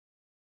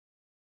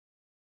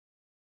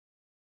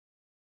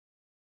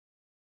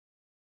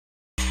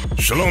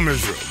Shalom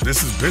Israel,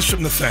 this is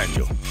Bishop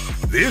Nathaniel.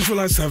 The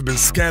Israelites have been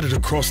scattered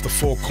across the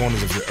four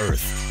corners of the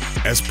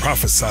earth, as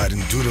prophesied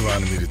in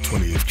Deuteronomy the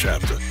 20th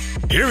chapter.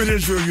 Here in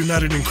Israel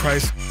United in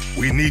Christ,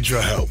 we need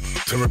your help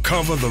to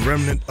recover the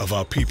remnant of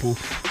our people,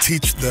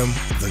 teach them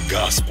the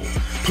gospel.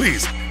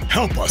 Please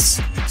help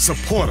us,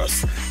 support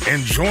us,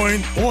 and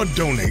join or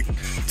donate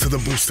to the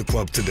Booster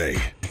Club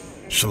today.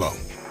 Shalom.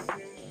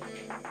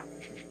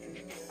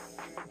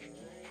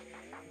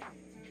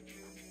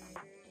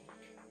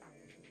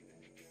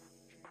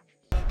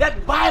 That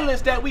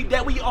violence that we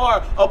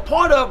are a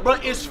part of, bro,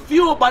 is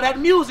fueled by that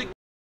music.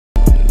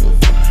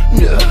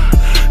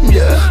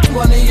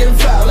 Money and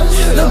violence.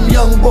 Them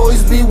young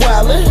boys be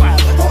wildin'.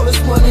 All this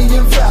money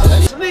and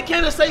violence. So they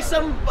can't say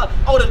something,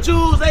 oh, the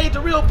Jews, they ain't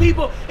the real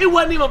people. It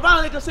wasn't even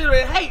violent, they consider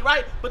it hate,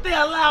 right? But they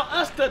allow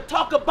us to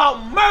talk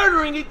about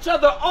murdering each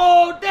other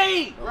all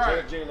day.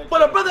 Right.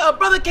 But a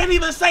brother can't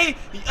even say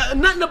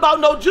nothing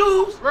about no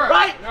Jews,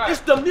 right?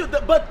 It's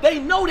but they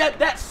know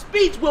that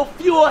speech will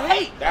fuel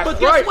hate. But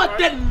guess what?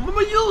 That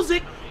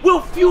music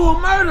will fuel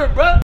murder,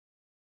 bro.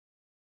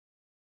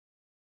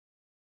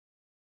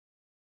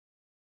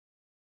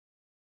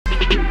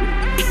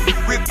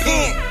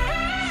 Repent,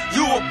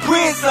 you a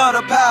prince of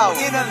the power.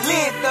 In the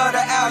length of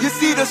the hour, you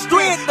see the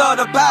strength of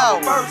the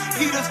power. First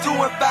Peter's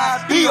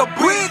 2:5, be a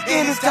brick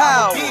in his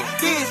tower.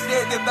 This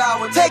that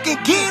devour, take and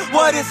get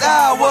what is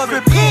ours.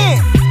 Repent,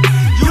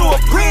 you a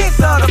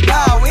prince of the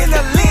power. In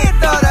the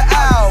length of the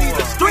hour, see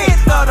the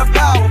strength of the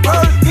power.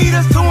 First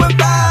Peter's 2:5,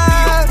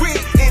 be a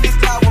brick in his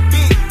tower.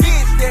 Big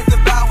fish that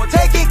devour,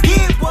 take and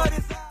get what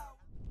is ours.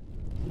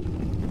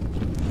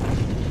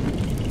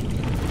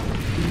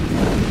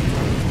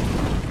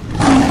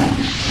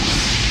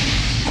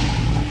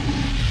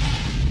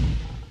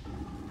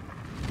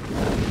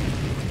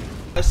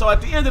 So at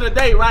the end of the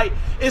day, right,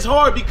 it's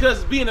hard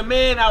because being a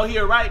man out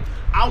here, right,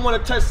 I want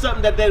to touch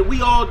something that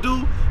we all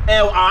do,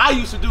 and I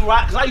used to do,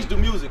 right, because I used to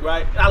do music,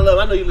 right? I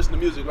know you listen to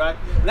music, right?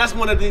 And that's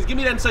one of these. Give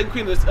me that in 2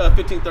 Corinthians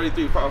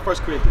 15:33, 1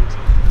 Corinthians.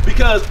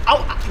 Because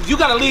you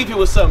got to leave here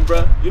with something,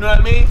 bro. You know what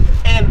I mean?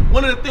 And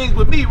one of the things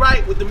with me,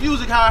 right, with the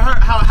music,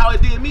 how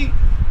it did me,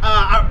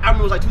 I remember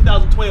it was like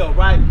 2012,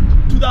 right?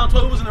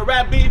 2012 was in a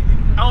rap beef.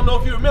 I don't know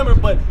if you remember,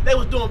 but they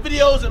was doing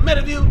videos in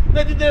Meadowview.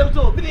 They was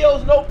doing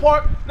videos in Oak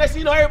Park. Next thing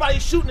you know,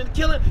 everybody's shooting and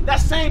killing. That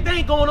same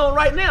thing going on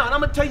right now. And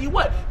I'm gonna tell you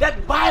what, that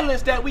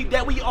violence that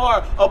we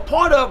are a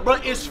part of, bro,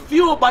 is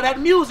fueled by that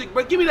music,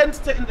 bro. Give me that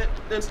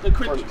in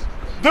Corinthians.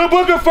 The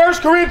book of 1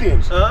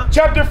 Corinthians,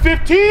 chapter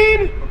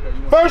 15,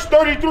 verse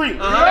 33.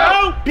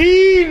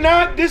 Be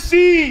not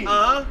deceived.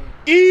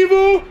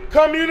 Evil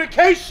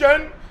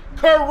communication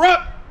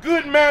corrupt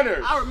good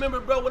manners. I remember,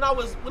 bro, when I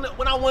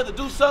wanted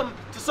to do something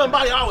to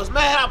somebody, I was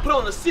mad. I put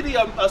on the city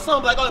or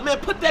something like, oh man,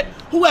 put that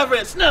whoever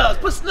in Snubs,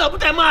 put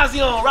that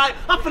Mozzie on, right?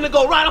 I'm finna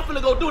go right. I'm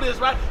finna go do this,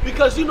 right?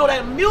 Because you know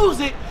that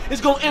music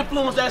is gonna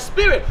influence that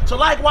spirit. So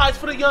likewise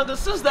for the younger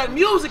sisters, that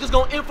music is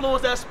gonna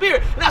influence that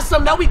spirit, and that's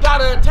something that we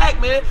gotta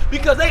attack, man.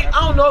 Because I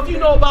don't know if you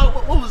know about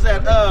what was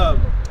that?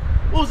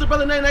 What was the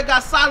brother name that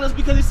got silenced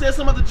because he said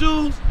some of the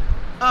Jews?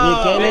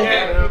 Nick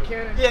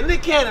Cannon. Yeah,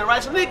 Nick Cannon,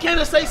 right? So Nick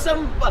Cannon say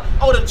something,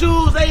 oh, the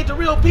Jews, they ain't the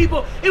real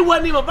people. It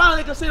wasn't even violent,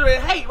 they consider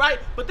it hate, right?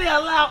 But they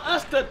allow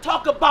us to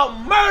talk about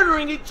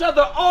murdering each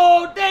other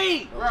all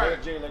day. Right.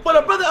 But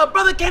a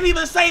brother can't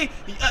even say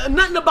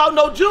nothing about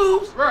no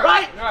Jews,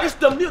 right? It's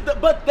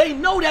but they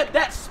know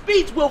that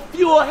speech will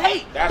fuel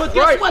hate. But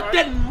guess what?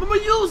 That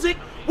music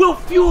will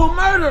fuel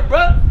murder,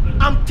 bro.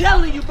 I'm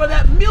telling you, bro,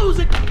 that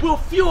music will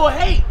fuel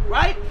hate,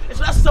 right? And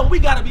so that's something we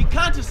gotta be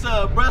conscious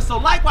of, bro. So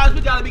likewise,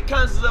 we gotta be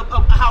conscious of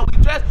how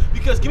we dress,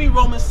 because give me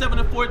Romans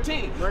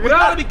 7:14. We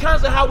gotta be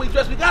conscious of how we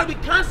dress. We gotta be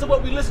conscious of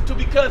what we listen to,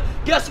 because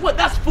guess what?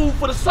 That's food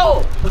for the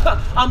soul.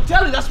 I'm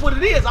telling you, that's what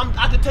it is. I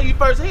can tell you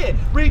firsthand.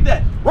 Read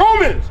that.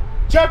 Romans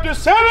chapter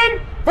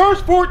 7,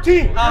 verse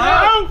 14.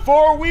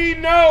 For we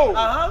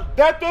know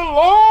that the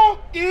law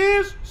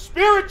is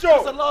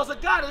spiritual. The laws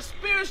of God is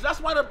spiritual. That's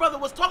why the brother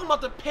was talking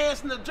about the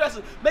pants and the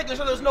dresses, making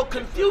sure there's no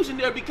confusion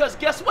there, because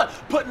guess what?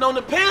 Putting on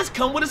the pants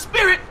come with a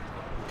spirit.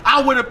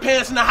 I wear the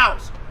pants in the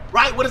house,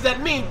 right? What does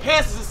that mean?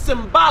 Pants is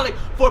symbolic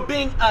for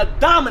being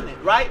dominant,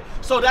 right?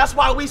 So that's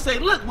why we say,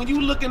 look, when you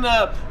look in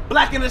the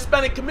Black and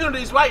Hispanic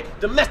communities, right,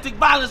 domestic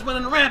violence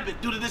running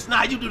rampant. Do to this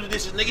now, you do to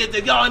this,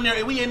 nigga. Y'all in there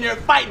and we in there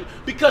fighting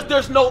because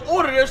there's no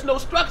order, there's no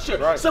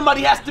structure.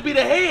 Somebody has to be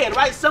the head,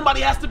 right?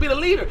 Somebody has to be the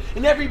leader.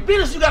 In every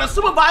business, you got a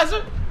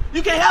supervisor.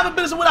 You can't have a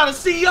business without a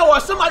CEO or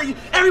somebody.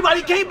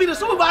 Everybody can't be the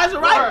supervisor,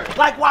 right?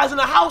 Likewise, in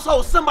a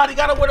household, somebody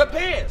got to wear the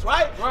pants,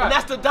 right? And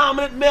that's the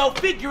dominant male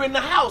figure in the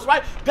house,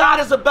 right? God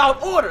is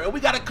about order, and we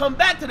got to come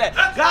back to that.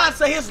 God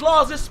say his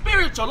laws is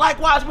spiritual.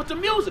 Likewise with the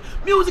music.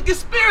 Music is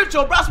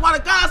spiritual. That's why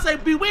the God say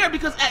beware,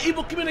 because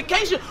evil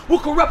communication will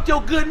corrupt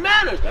your good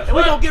manners. And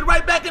we're going to get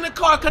right back in the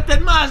car, cut that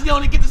Mozzie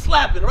on and get to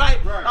slapping, right?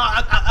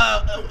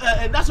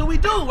 And that's what we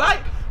do, right?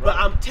 But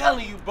I'm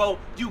telling you, bro,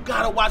 you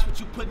gotta watch what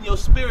you put in your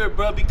spirit,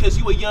 bro, because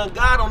you a young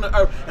God on the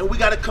earth, and we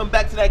gotta come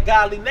back to that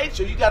godly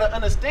nature. You gotta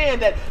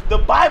understand that the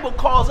Bible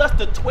calls us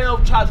the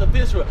 12 tribes of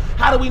Israel.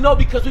 How do we know?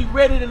 Because we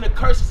read it in the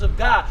curses of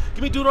God.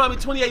 Give me Deuteronomy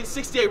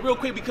 28:68 real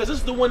quick, because this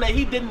is the one that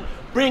he didn't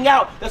bring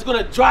out that's going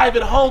to drive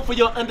it home for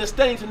your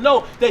understanding to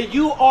know that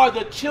you are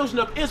the children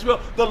of Israel,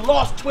 the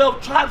lost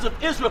 12 tribes of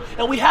Israel,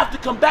 and we have to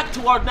come back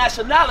to our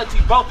nationality,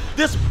 bro.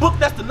 This book,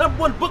 that's the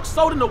 #1 book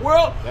sold in the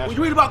world. When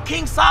you read about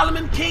King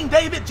Solomon, King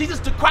David, Jesus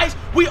the Christ,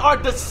 we are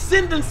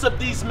descendants of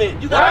these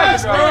men. You got to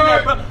understand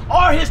that, bro.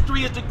 Our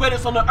history is the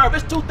greatest on the earth.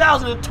 It's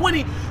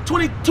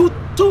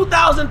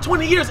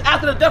 2,020 years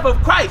after the death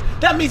of Christ.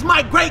 That means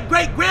my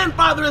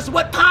great-great-grandfather is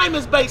what time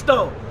is based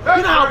on.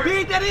 You know how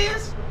big that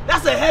is?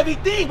 That's a heavy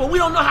thing, but we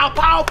don't know how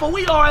powerful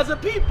we are as a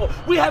people.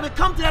 We haven't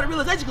come to that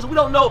realization because we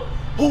don't know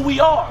who we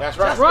are. That's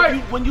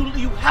right. When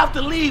you have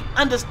to leave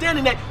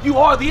understanding that you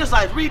are the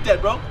Israelites. Read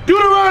that, bro.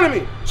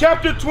 Deuteronomy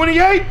chapter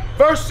 28,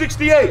 verse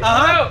 68.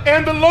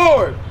 And the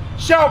Lord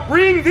shall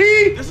bring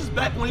thee. This is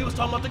back when he was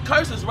talking about the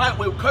curses, right?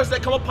 With curses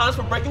that come upon us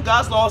for breaking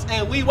God's laws,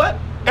 and we what?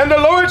 And the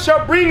Lord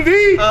shall bring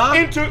thee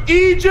into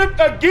Egypt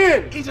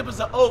again. Egypt is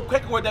an old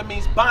Quaker word that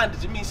means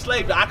bondage. It means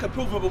slavery. I could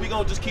prove it, but we're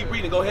going to just keep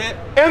reading. Go ahead.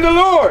 And the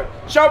Lord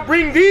shall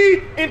bring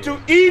thee into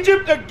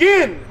Egypt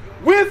again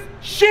with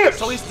ships.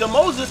 So the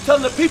Moses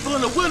telling the people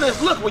in the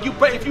wilderness, look,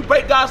 if you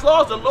break God's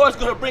laws, the Lord's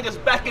going to bring us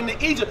back into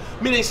Egypt.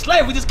 Meaning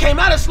slavery. We just came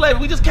out of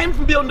slavery. We just came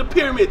from building the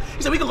pyramid.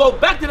 He said we can go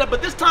back to that,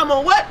 but this time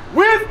on what?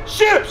 With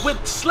ships.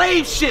 With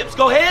slave ships.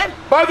 Go ahead.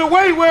 By the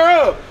way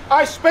whereof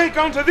I spake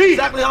unto thee.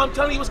 Exactly how I'm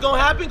telling you what's going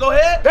to happen. Go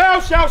ahead. Thou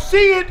shalt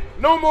see it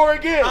no more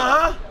again.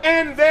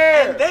 And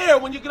there,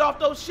 when you get off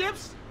those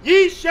ships,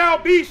 ye shall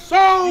be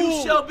sold.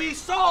 You shall be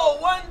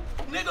sold. One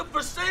nigga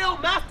for sale,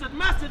 Master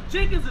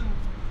Jenkins and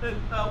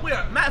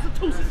where?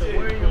 Massachusetts.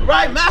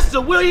 Right?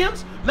 Master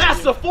Williams,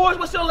 Master Ford.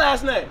 What's your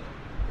last name?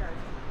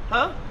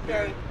 Huh?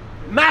 Perry.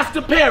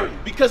 Master Perry.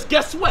 Because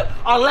guess what?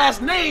 Our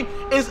last name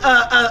is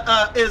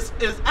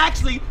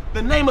actually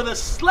the name of the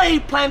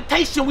slave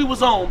plantation we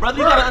was on, brother.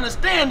 You gotta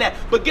understand that.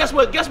 But guess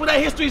what? Guess where that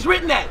history is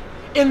written at?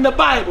 In the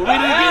Bible.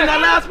 Read it again, that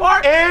last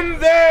part. And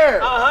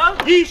there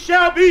ye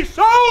shall be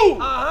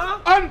sold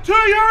unto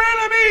your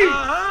enemies.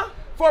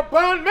 For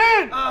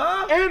bondman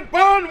and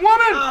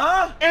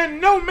bondwoman, and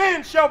no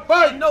man shall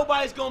buy. And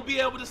nobody's gonna be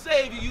able to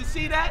save you. You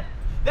see that?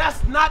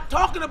 That's not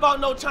talking about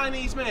no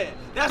Chinese man.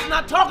 That's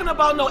not talking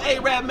about no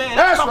Arab man.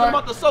 That's talking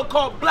about the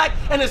so-called black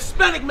and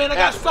Hispanic man that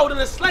got sold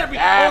into slavery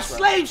on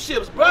slave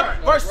ships, bro.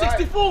 Verse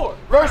 64.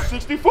 Verse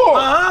 64.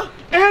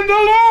 And the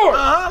Lord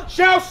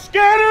shall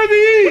scatter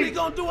thee. What are you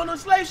gonna do on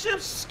those slave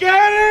ships?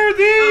 Scatter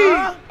thee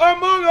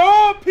among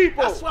all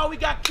people. That's why we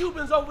got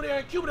Cubans over there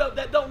in Cuba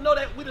that don't know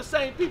that we the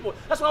same people.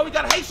 That's why we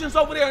got Haitians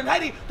over there in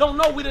Haiti don't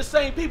know we the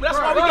same people. That's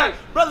why we got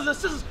brothers and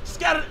sisters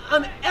scattered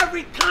on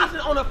every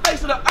continent on the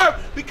face of the earth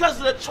because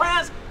of the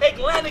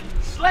transatlantic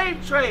slave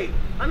trade.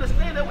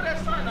 Understand that? What that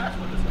sign? That's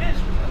what this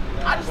visual.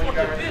 I just want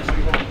the visual.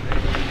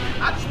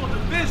 I just want the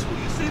visual.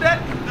 You see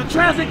that? The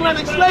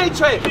transatlantic slave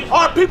trade.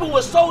 Our people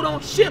were sold on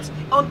ships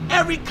on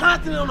every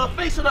continent on the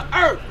face of the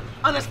earth.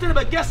 Understand it,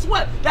 but guess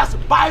what? That's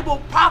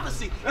Bible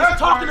prophecy. It's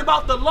talking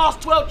about the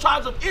lost 12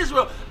 tribes of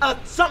Israel,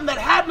 something that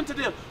happened to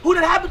them. Who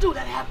did it happen to?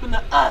 That happened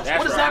to us.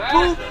 What does that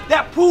prove?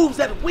 That proves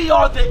that we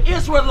are the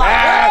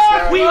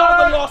Israelites. We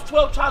are the lost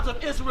 12 tribes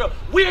of Israel.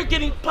 We're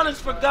getting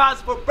punished for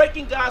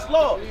breaking God's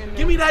law.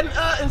 Give me that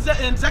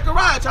in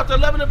Zechariah chapter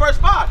 11 and verse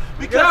 5.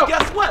 Because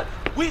guess what?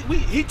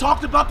 He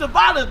talked about the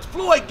violence,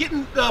 Floyd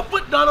getting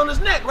foot done on his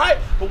neck, right?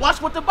 But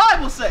watch what the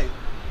Bible say.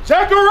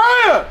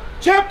 Zechariah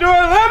chapter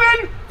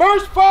 11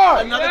 verse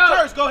 5. Another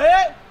curse, go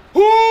ahead.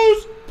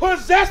 Whose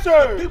possessors?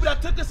 The people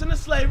that took us into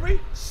slavery.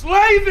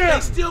 Slay them.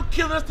 They still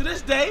kill us to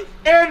this day.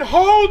 And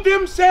hold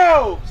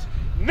themselves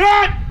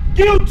not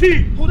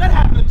guilty. Who that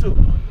happening to?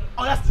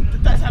 Oh, that's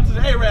happening to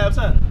the Arabs,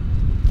 huh?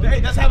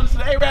 That's happening to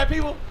the Arab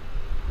people?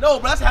 No,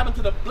 but that's happening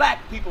to the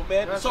black people,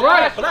 man. That's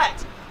so-called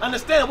blacks.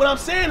 Understand what I'm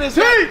saying is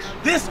that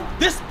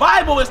this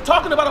Bible is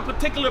talking about a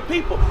particular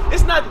people.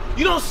 It's not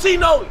you don't see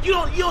no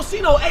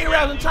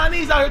Arabs and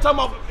Chinese out here talking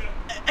about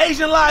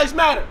Asian lives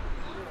matter.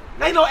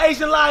 Ain't no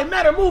Asian lives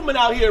matter movement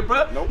out here,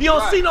 bro. Nope. You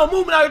don't see no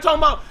movement out here talking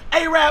about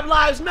Arab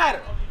lives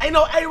matter. Ain't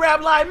no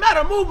Arab lives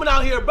matter movement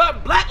out here,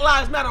 but Black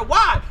lives matter.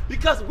 Why?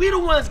 Because we the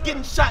ones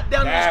getting shot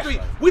down in the street.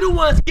 We the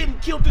ones getting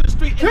killed through the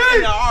street.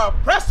 And our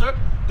oppressor,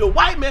 the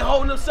white man,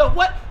 holding himself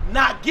what?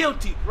 Not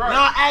guilty.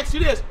 Now I ask you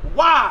this: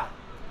 why?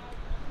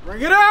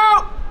 Bring it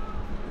out.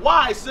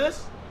 Why,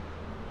 sis?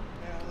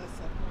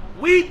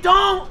 We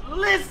don't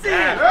listen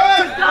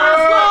to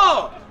God's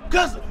law.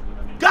 Because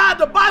God,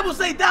 the Bible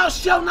say, thou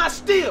shalt not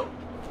steal.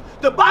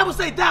 The Bible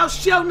say, thou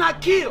shalt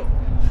not kill.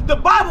 The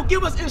Bible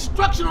give us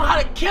instruction on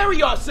how to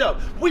carry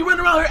ourselves. We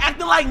run around here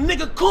acting like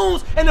nigga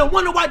coons and then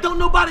wonder why don't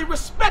nobody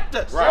respect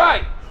us.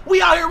 Right. We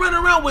out here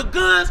running around with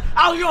guns,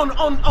 out here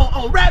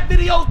on rap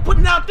videos,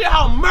 putting out there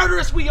how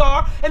murderous we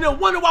are, and then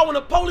wonder why when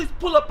the police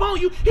pull up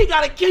on you, he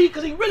gotta kill you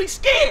because he really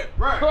scared.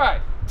 Right.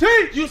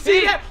 Teach. You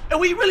see that? And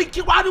we really,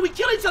 why do we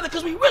kill each other?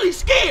 Because we really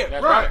scared.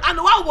 That's right. I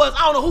know I was.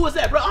 I don't know who was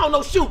that, bro. I don't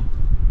know, shoot.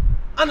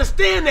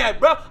 Understand that,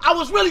 bro. I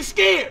was really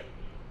scared.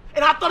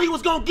 And I thought he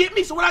was gonna get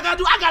me, so what I gotta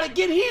do, I gotta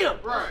get him.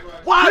 Right.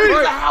 Why?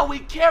 Because of how we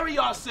carry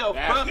ourselves,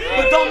 bro.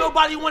 But don't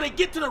nobody wanna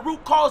get to the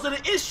root cause of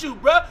the issue,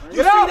 bro.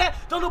 You see that?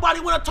 Don't nobody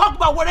wanna talk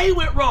about where they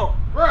went wrong.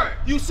 Right.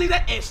 You see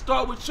that? And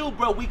start with you,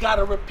 bro. We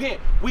gotta repent.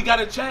 We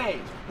gotta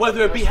change.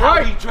 Whether it be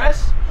how we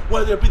dress,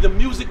 whether it be the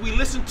music we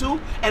listen to,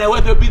 and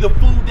whether it be the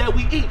food that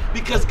we eat.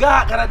 Because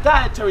God got a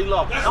dietary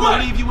law. I'm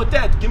gonna leave you with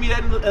that. Give me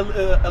that in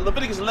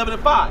Leviticus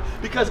 11:5.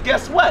 Because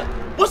guess what?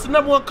 What's the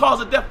 #1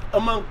 cause of death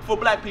for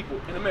black people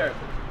in America?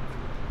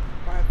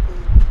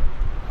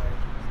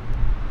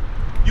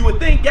 You would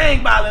think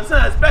gang violence,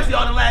 huh? Especially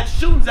all the last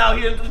shootings out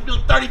here. There's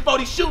been 30,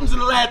 40 shootings in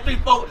the last 3,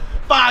 4,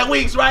 5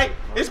 weeks, right?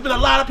 It's been a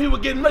lot of people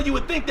getting murdered. You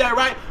would think that,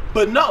 right?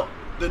 But no.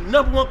 The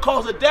 #1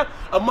 cause of death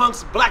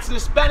amongst blacks and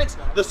Hispanics,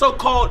 the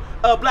so-called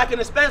black and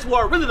Hispanics, who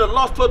are really the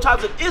lost 12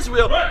 tribes of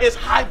Israel, is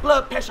high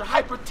blood pressure,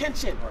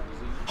 hypertension,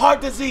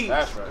 heart disease,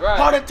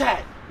 heart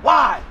attack.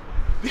 Why?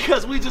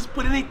 Because we just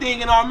put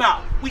anything in our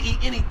mouth. We eat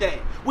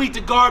anything. We eat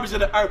the garbage of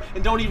the earth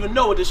and don't even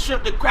know it. The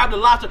shrimp, the crab, the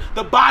lobster,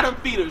 the bottom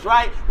feeders,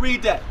 right?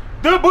 Read that.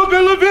 The book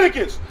of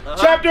Leviticus,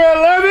 chapter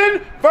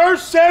 11,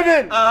 verse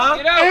 7.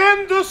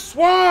 And the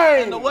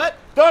swine. And the what?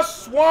 The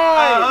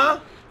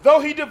swine. Though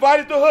he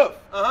divided the hoof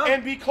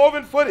and be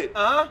cloven-footed,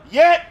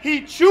 yet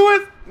he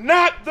cheweth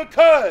not the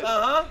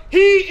cud. He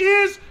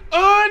is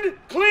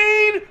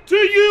unclean to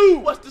you.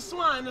 What's the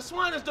swine? The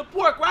swine is the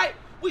pork, right?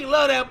 We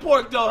love that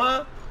pork though,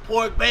 huh?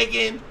 Pork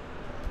bacon,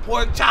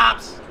 pork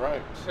chops,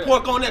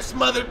 pork on that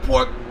smothered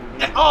pork,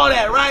 and all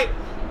that, right?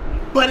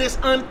 But it's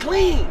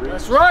unclean.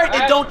 That's right.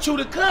 It don't chew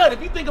the cud.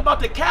 If you think about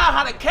the cow,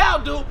 how the cow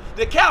do,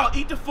 the cow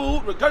eat the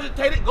food,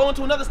 regurgitate it, go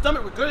into another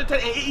stomach, regurgitate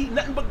it, and eat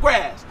nothing but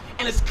grass.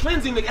 And it's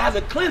cleansing, it has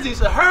a cleansing, it's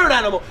a herd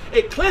animal.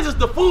 It cleanses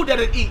the food that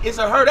it eats. It's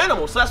a herd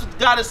animal. So that's what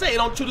God is saying, it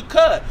don't chew the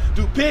cud.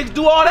 Do pigs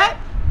do all that?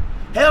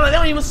 Hell, they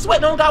don't even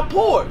sweat, they don't got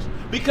pores.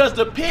 Because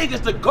the pig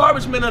is the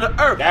garbage man of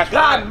the earth.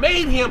 God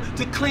made him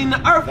to clean the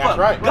earth up.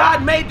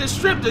 God made the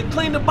shrimp to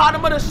clean the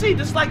bottom of the sea,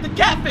 just like the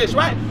catfish,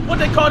 right? What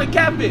they call the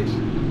catfish?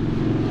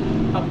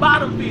 A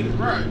bottom feeder.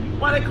 Right.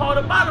 Why they call it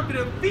a bottom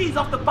feeder? It feeds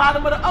off the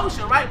bottom of the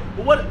ocean, right?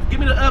 But what? Give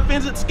me the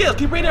fins and scales.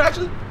 Keep reading it,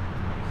 actually.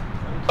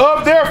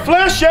 Of their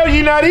flesh shall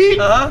ye not eat,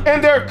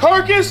 and their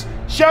carcass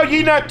shall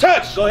ye not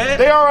touch. Go ahead.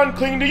 They are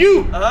unclean to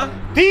you.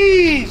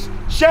 These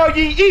shall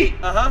ye eat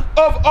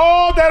of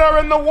all that are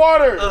in the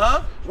water,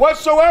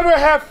 whatsoever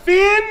have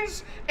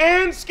fins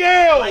and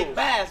scales. Like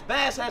bass.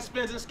 Bass has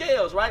fins and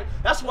scales, right?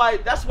 That's why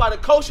the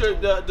kosher,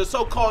 the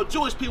so-called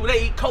Jewish people,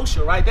 they eat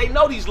kosher, right? They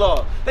know these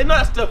laws. They know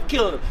that stuff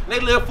killing them. They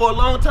live for a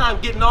long time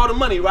getting all the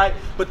money, right?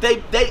 But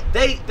they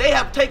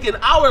have taken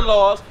our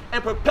laws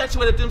and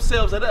perpetuated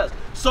themselves at us.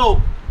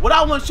 So what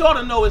I want y'all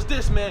to know is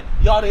this, man.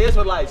 Y'all the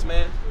Israelites,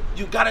 man.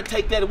 You gotta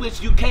take that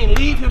with you. You can't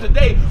leave here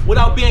today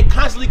without being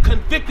constantly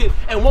convicted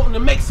and wanting to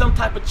make some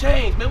type of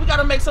change, man. We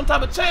gotta make some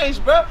type of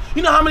change, bro.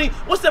 You know how many,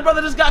 what's that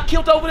brother that just got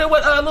killed over there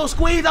with Little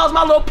Squeeze? That was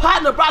my little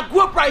partner, bro. I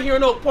grew up right here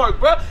in Oak Park,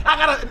 bro.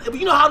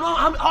 You know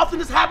how often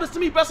this happens to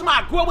me, bro?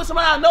 Somebody I grew up with,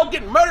 somebody I know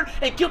getting murdered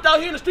and killed out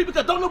here in the street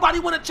because don't nobody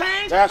want to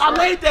change? I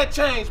made that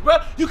change, bro.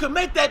 You can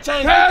make that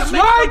change. You can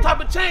make some type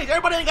of change.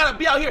 Everybody ain't gotta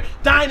be out here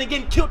dying and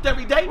getting killed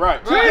every day. You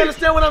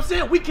understand what I'm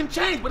saying? We can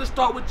change, but it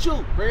start with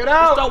you. Bring it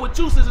out. It start with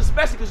you, sis,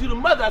 especially because you the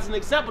mother as an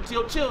example to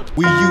your children.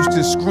 We used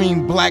to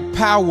scream black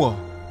power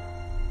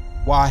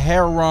while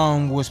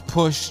heroin was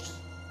pushed.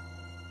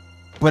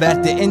 But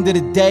at the end of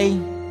the day,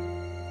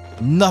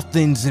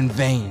 nothing's in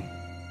vain.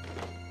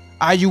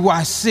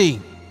 IUIC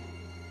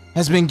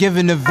has been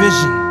given a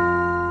vision.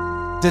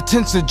 The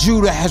tents of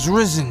Judah has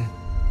risen.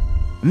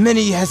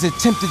 Many has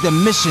attempted the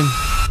mission.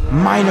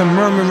 Minor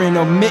murmuring,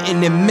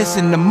 omitting, and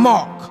missing the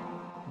mark.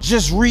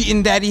 Just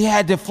reading that he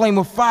had the flame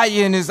of fire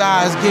in his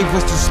eyes gave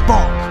us the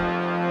spark.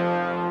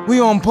 We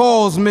on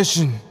Paul's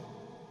mission.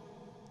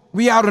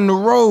 We out on the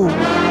road,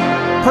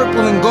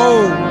 purple and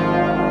gold.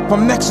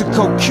 From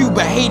Mexico,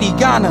 Cuba, Haiti,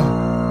 Ghana,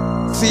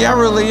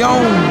 Sierra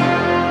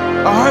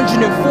Leone.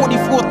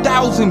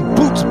 144,000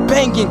 boots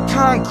banging,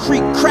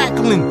 concrete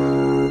crackling.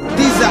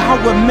 These are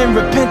our men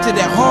repented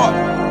at heart.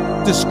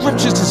 The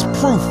scriptures is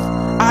proof.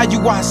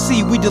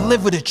 IUIC, we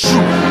deliver the truth.